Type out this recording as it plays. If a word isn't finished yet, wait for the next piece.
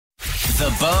The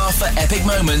bar for epic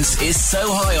moments is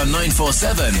so high on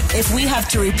 947. If we have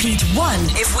to repeat one,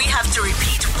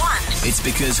 It's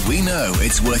because we know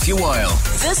it's worth your while.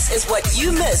 this is what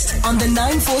you missed on the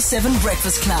 947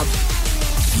 Breakfast Club.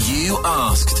 You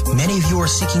asked. Many of you are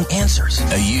seeking answers.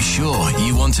 Are you sure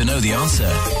you want to know the answer?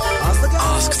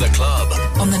 Ask the club.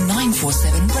 On the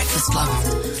 947 Breakfast Club.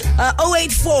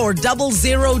 084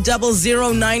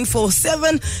 0000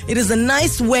 947. It is a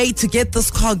nice way to get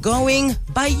this car going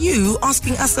by you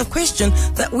asking us a question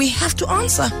that we have to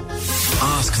answer.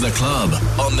 Ask the club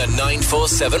on the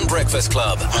 947 Breakfast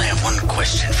Club. I have one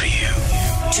question for you.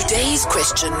 Today's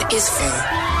question is for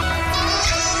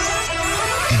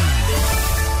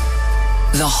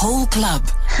the whole club.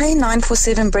 Hey,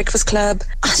 947 Breakfast Club.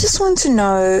 I just want to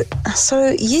know,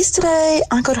 so yesterday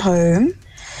I got home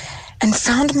and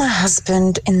found my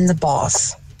husband in the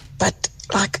bath, but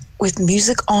like with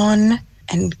music on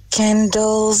and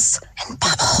candles and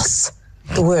bubbles.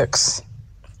 The works.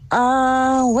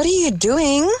 What are you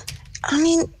doing? I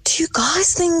mean, do you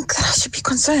guys think that I should be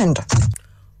concerned?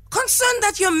 Concerned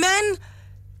that your man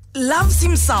loves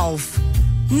himself.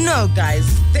 No, guys,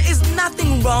 there is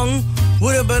nothing wrong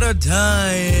with a bit of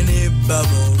tiny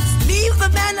bubbles. Leave the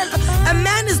man alone. A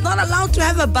man is not allowed to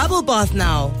have a bubble bath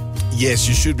now. Yes,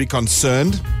 you should be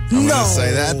concerned. I'm No, going to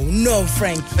say that. no,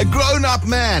 Frank. A grown-up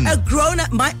man. A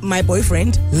grown-up, my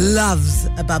boyfriend loves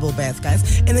a bubble bath,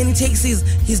 guys. And then he takes his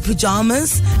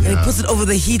pajamas and he puts it over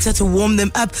the heater to warm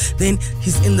them up. Then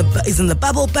he's in the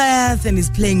bubble bath and he's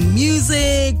playing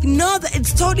music. No,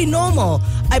 it's totally normal.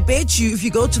 I bet you if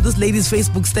you go to this lady's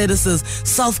Facebook statuses,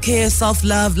 self-care,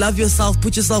 self-love, love yourself,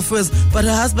 put yourself first. But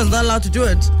her husband's not allowed to do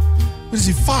it. What is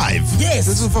he, 5? Yes.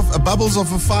 This is for bubbles are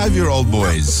for 5-year-old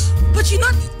boys. But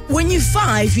when you're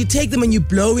 5, you take them and you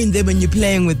blow in them and you're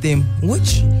playing with them,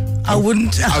 which I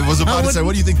wouldn't. I was about to say,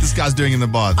 what do you think this guy's doing in the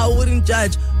bath? I wouldn't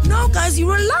judge. No, guys,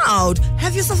 you're allowed.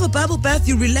 Have yourself a bubble bath.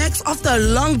 You relax after a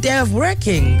long day of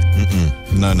working.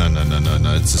 No.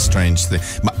 It's a strange thing.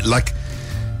 Like,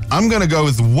 I'm going to go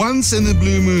with once in the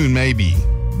blue moon, maybe.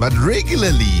 But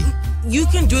regularly. You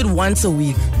can do it once a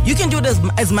week. You can do it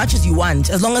as much as you want,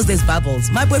 as long as there's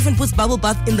bubbles. My boyfriend puts bubble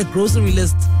bath in the grocery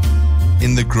list.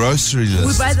 In the grocery list.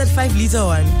 We buy that 5-liter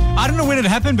one. I don't know when it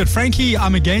happened, but Frankie,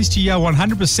 I'm against you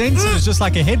 100%. It's just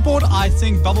like a headboard. I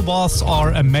think bubble baths are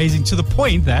amazing to the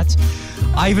point that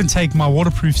I even take my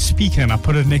waterproof speaker and I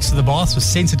put it next to the bath with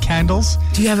scented candles.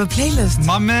 Do you have a playlist?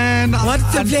 My man. What's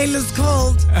the playlist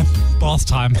called? Bath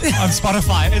Time on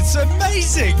Spotify. It's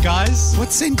amazing, guys. What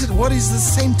is the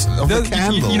scent of the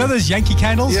candle? You know those Yankee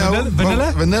candles? Yeah,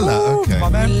 Vanilla? Vanilla, okay. My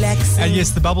man. Relaxing. And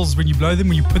yes, the bubbles, when you blow them,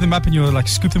 when you put them up and you like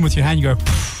scoop them with your hand, you go...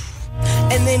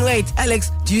 And then wait,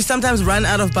 Alex, do you sometimes run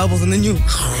out of bubbles and then you...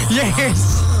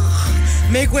 Yes.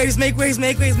 Make waves. Then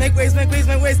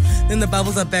the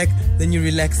bubbles are back. Then you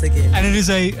relax again. And it's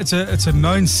a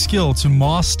known skill to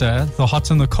master the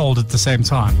hot and the cold at the same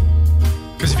time.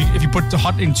 Because if you put the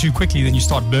hot in too quickly, then you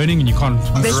start burning and you can't.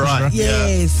 Right.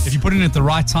 Yes. If you put it in at the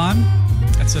right time,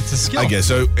 it's a skill. Okay,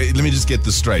 so let me just get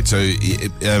this straight. So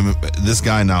this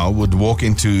guy now would walk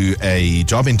into a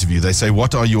job interview. They say,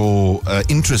 what are your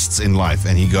interests in life?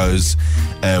 And he goes,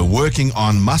 working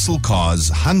on muscle cars,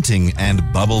 hunting, and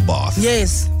bubble bath.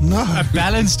 Yes. No. A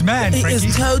balanced man, He Frankie.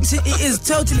 is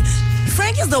totally...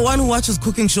 Frank is the one who watches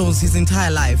cooking shows his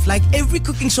entire life. Like every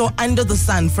cooking show under the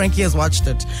sun, Frankie has watched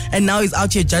it. And now he's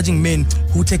out here judging men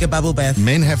who take a bubble bath.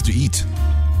 Men have to eat.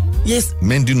 Yes.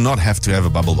 Men do not have to have a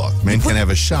bubble bath. Men can have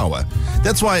a shower.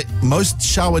 That's why most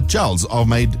shower gels are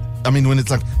made, when it's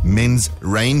like men's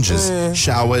ranges,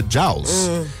 shower gels.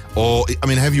 Or,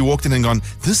 have you walked in and gone,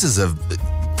 this is a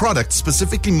product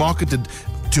specifically marketed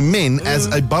to men as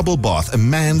a bubble bath, a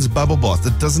man's bubble bath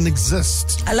that doesn't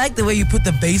exist. I like the way you put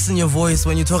the bass in your voice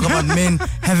when you talk about men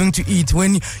having to eat.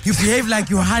 When you behave like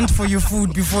you hunt for your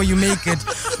food before you make it.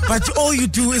 But all you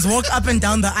do is walk up and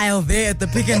down the aisle there at the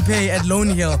Pick and Pay at Lone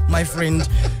Hill, my friend.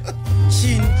 Ask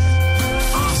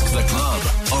the club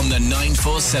on the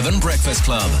 947 Breakfast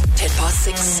Club.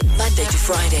 6:10, Monday to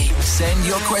Friday. Send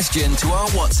your question to our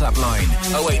WhatsApp line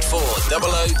 084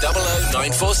 0000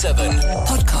 947.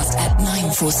 Podcast at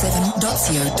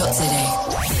 947.co.za.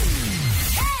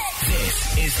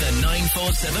 This is the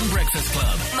 947 Breakfast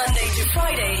Club. Monday to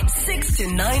Friday, 6 to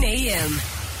 9 a.m.